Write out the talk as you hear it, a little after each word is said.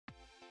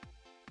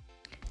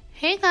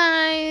Hey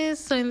guys,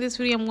 so in this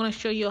video I'm going to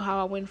show you how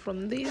I went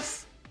from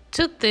this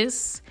to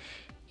this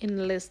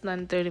in less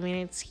than 30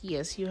 minutes.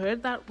 Yes, you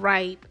heard that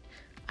right.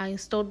 I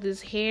installed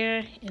this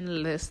hair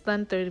in less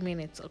than 30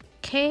 minutes.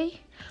 Okay,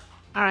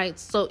 all right,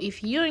 so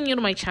if you're new to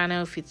my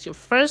channel, if it's your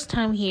first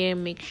time here,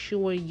 make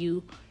sure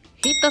you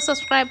hit the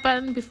subscribe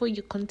button before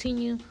you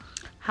continue,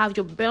 have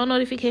your bell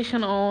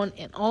notification on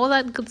and all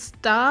that good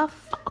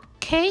stuff.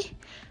 Okay,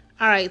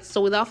 all right,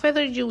 so without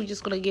further ado, we're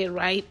just gonna get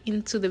right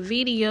into the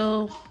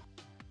video.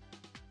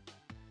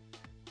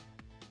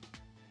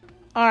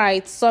 All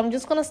right, so I'm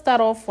just gonna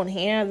start off on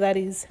hair that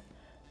is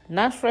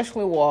not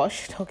freshly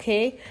washed,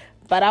 okay?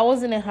 But I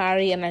was in a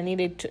hurry and I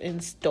needed to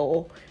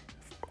install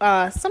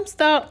some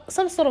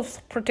sort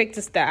of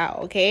protective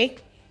style, okay?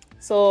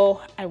 So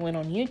I went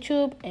on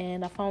YouTube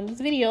and I found this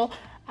video.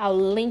 I'll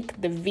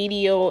link the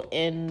video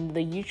and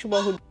the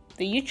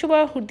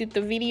YouTuber who did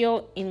the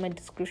video in my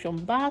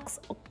description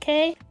box,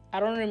 okay? I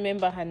don't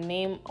remember her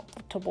name off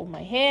the top of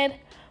my head.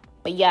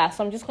 But yeah,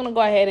 so I'm just going to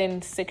go ahead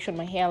and section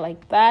my hair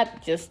like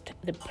that. Just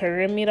the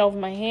perimeter of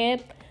my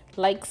head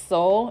like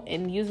so.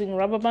 And using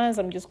rubber bands,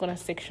 I'm just going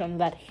to section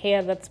that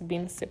hair that's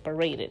been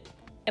separated.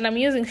 And I'm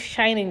using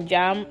Shining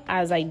Jam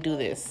as I do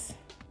this.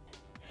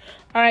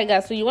 Alright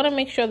guys, so you want to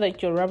make sure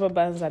that your rubber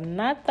bands are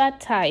not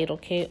that tight,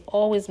 okay?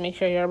 Always make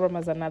sure your rubber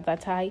bands are not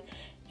that tight.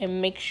 And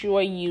make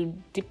sure you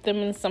dip them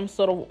in some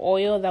sort of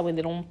oil. That way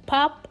they don't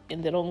pop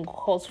and they don't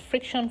cause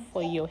friction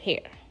for your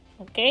hair,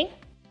 okay?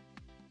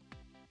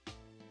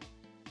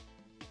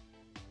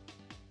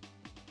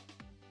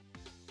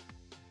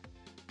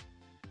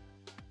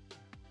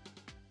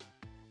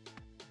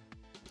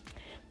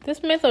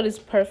 This method is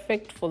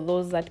perfect for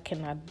those that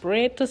cannot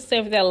braid to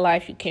save their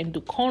life. You can do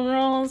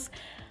cornrows,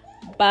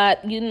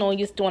 but you know,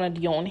 you still want to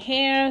do your own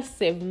hair,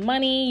 save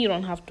money. You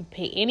don't have to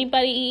pay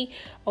anybody,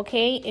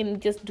 okay?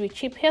 And just do a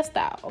cheap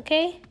hairstyle,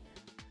 okay?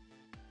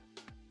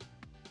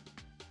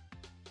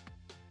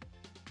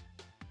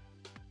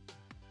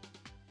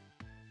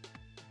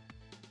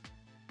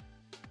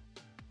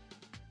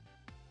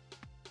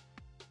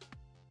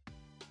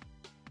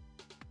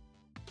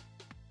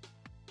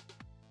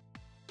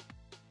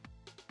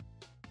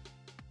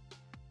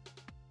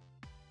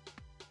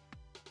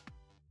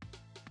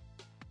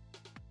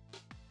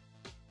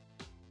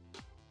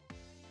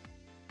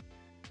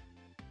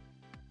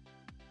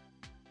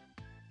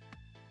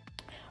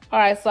 All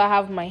right, so I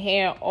have my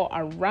hair all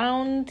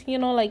around, you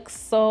know, like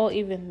so,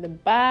 even the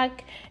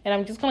back. And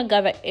I'm just going to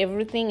gather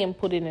everything and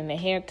put it in a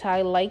hair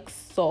tie like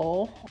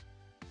so.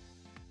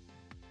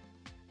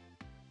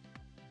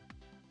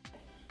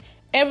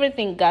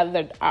 Everything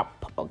gathered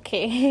up,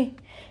 okay?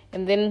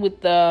 And then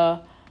with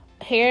the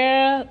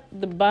hair,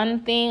 the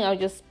bun thing, I'll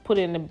just put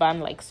it in a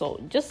bun like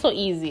so. Just so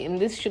easy. And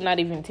this should not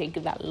even take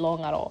that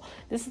long at all.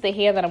 This is the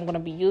hair that I'm going to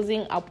be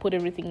using. I'll put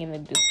everything in the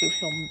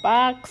description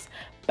box.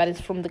 But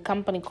it's from the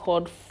company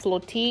called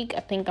Flotig.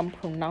 I think I'm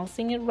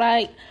pronouncing it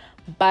right.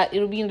 But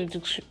it'll be in the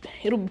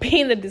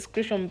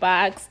description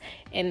box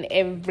and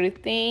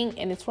everything.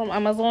 And it's from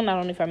Amazon. I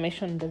don't know if I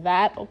mentioned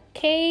that,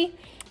 okay?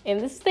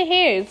 And this is the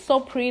hair. It's so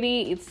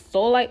pretty. It's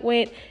so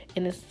lightweight.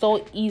 And it's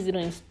so easy to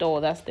install.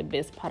 That's the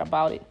best part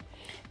about it.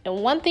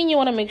 And one thing you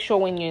want to make sure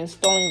when you're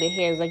installing the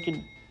hair is that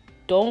you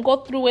don't go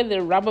through where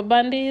the rubber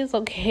band is,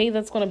 okay?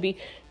 That's going to be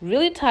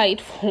really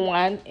tight for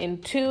one.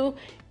 And two,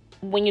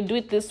 when you do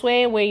it this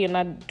way, where you're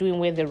not doing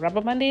where the rubber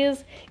band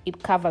is,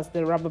 it covers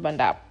the rubber band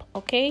up,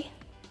 okay?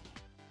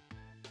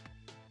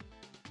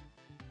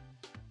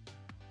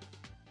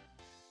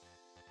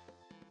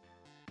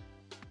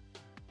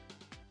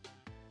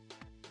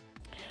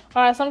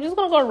 All right, so I'm just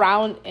going to go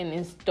around and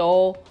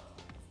install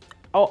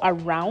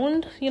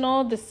around, you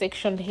know, the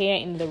sectioned hair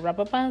in the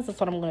rubber bands. That's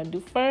what I'm going to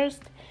do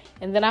first.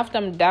 And then after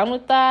I'm done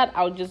with that,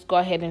 I'll just go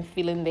ahead and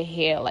fill in the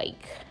hair.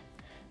 Like,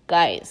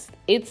 guys,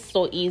 it's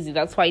so easy.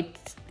 That's why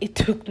it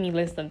took me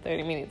less than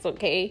 30 minutes,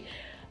 okay?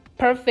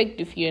 Perfect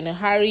if you're in a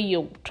hurry,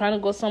 you're trying to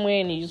go somewhere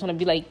and you just want to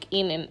be like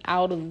in and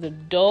out of the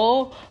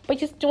door,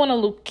 but you still want to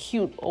look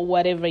cute or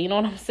whatever. You know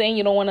what I'm saying?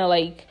 You don't want to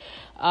like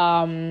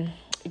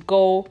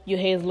your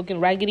hair is looking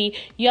raggedy.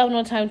 You have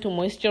no time to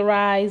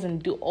moisturize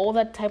and do all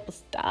that type of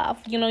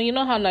stuff. You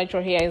know how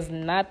natural hair is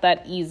not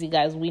that easy,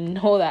 guys. We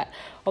know that,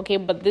 okay?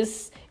 But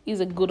this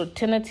is a good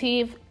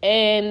alternative,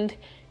 and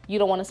you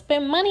don't want to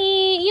spend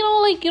money, you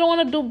know, like you don't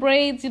want to do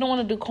braids, you don't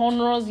want to do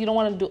cornrows, you don't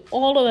want to do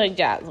all of that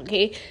jazz,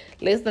 okay?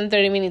 Less than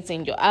 30 minutes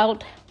and you're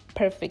out.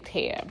 Perfect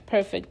hair.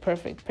 Perfect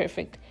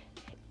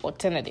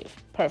alternative.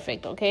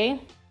 Perfect, okay?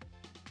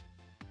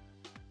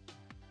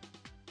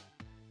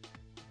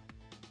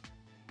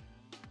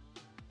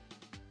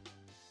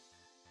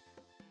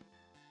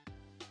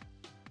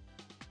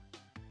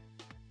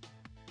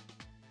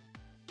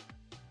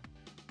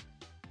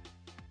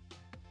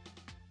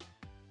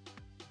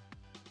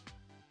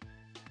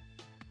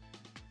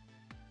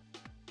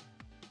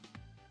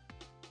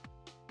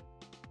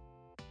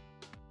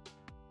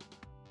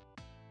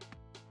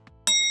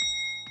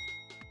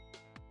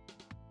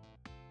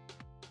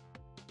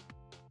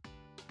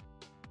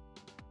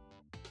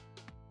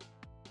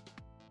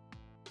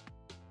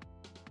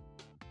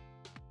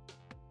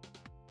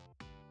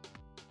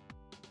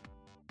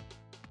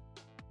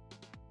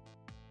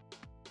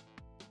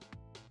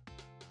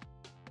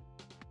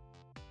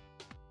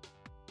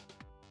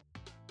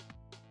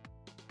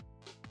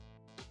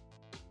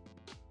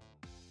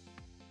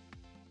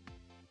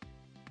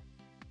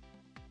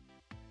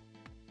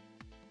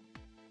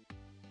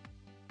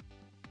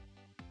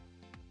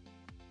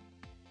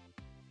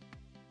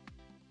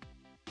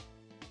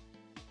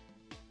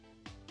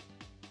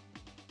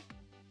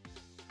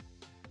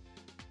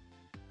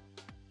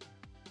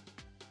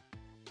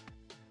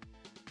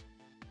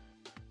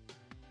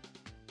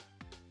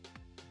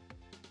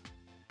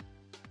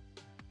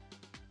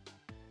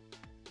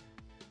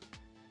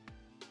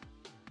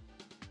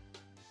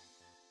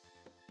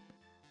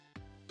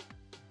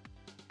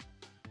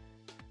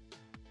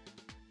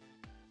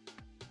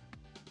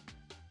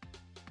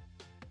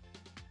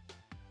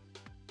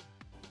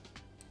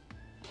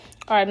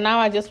 All right, now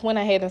I just went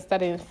ahead and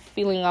started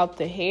filling out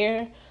the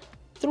hair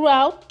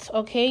throughout.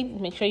 Okay,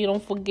 make sure you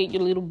don't forget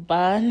your little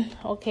bun.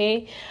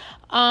 Okay,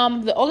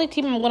 the only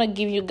tip I'm gonna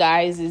give you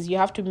guys is you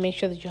have to make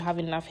sure that you have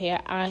enough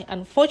hair. I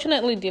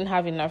unfortunately didn't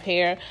have enough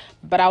hair,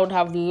 but I would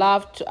have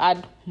loved to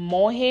add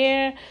more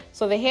hair.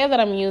 So the hair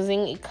that I'm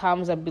using, it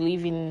comes, I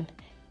believe, in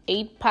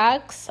 8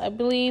 packs, I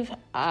believe.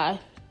 I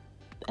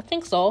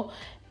think so.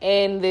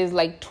 And there's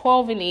like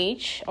 12 in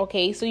each.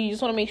 Okay, so you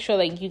just want to make sure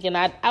like you can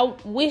add. I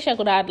wish I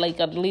could add like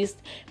at least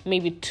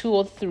maybe 2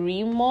 or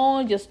 3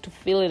 more just to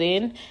fill it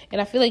in.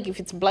 And I feel like if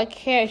it's black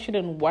hair, I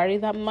shouldn't worry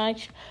that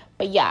much.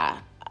 But yeah,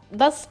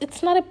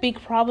 it's not a big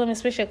problem,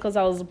 especially because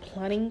I was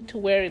planning to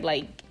wear it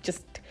like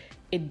just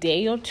a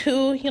day or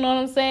two, you know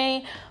what I'm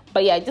saying?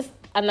 But yeah, just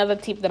another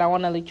tip that I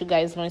want to let you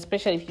guys know,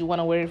 especially if you want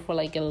to wear it for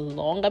like a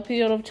longer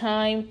period of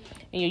time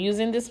and you're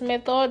using this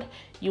method,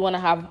 you want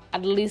to have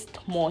at least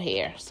more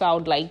hair. So I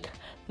would like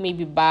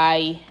maybe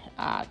buy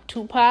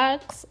 2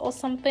 packs or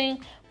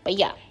something. But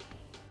yeah.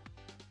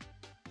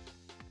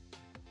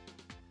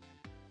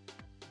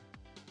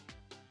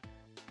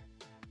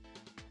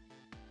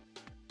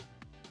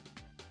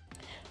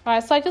 All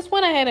right, so I just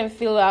went ahead and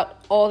filled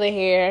out all the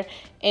hair,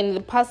 and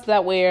the parts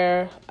that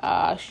were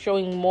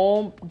showing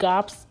more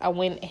gaps, I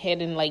went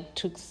ahead and like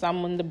took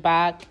some on the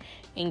back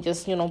and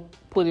just, you know,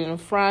 put it in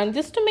front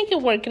just to make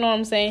it work, you know what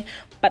I'm saying?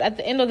 But at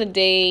the end of the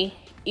day,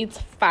 it's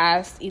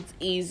fast, it's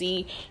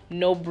easy,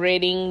 no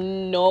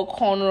braiding, no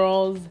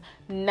cornrows,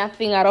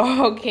 nothing at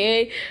all.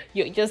 Okay,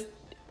 you're just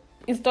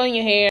installing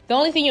your hair. The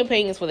only thing you're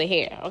paying is for the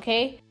hair.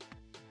 Okay.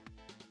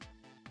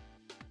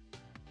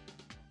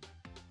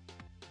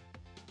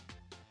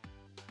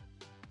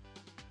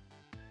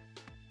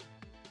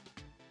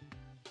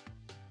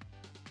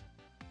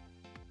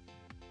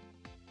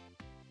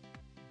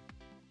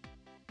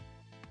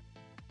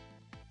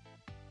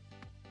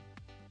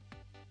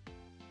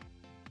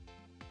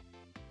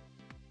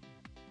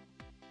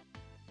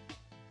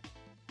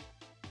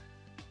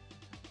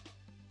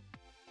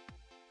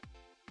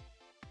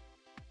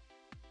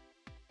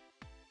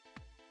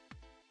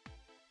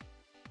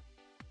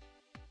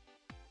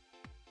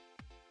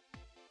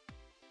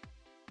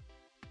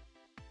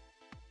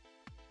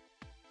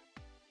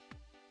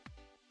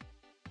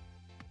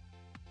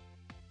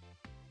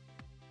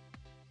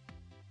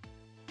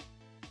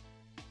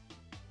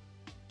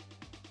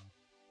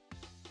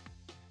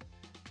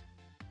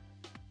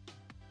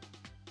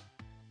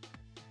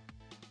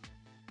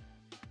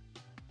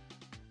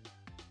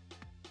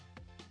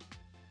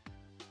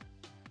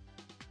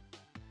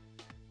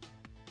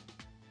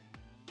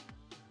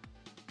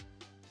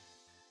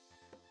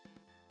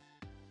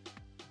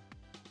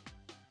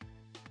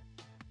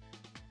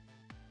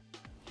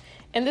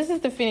 And this is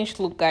the finished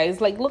look,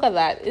 guys. Like, look at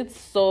that. It's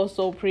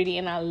so pretty,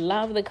 and I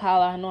love the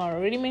color. I know I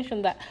already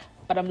mentioned that,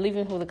 but I'm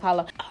leaving for the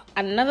color.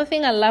 Another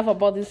thing I love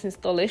about this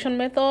installation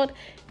method,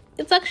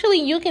 it's actually,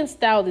 you can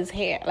style this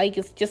hair. Like,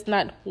 it's just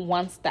not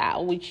one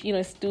style, which, you know,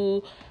 it's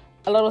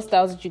a lot of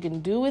styles that you can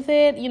do with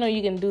it. You know,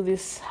 you can do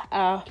this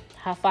half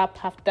up,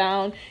 half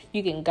down.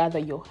 You can gather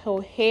your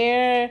whole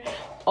hair,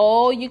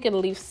 or you can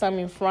leave some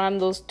in front,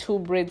 those 2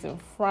 braids in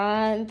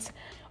front.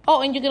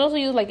 Oh, and you can also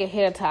use like a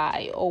hair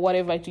tie or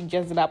whatever to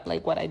jazz it up,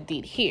 like what I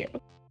did here.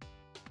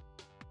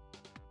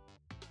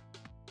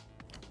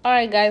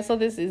 Alright guys, so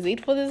this is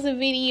it for this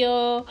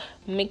video.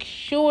 Make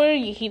sure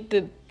you hit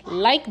the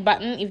like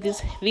button if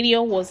this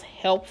video was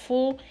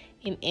helpful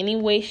in any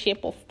way,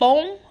 shape, or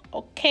form.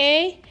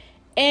 Okay?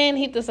 And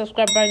hit the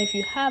subscribe button if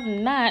you have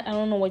not. I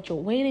don't know what you're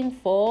waiting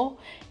for.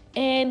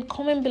 And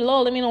comment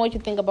below, let me know what you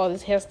think about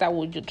this hairstyle.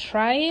 Would you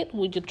try it?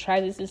 Would you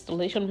try this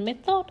installation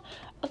method?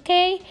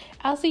 Okay,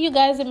 I'll see you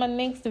guys in my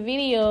next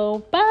video.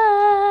 Bye.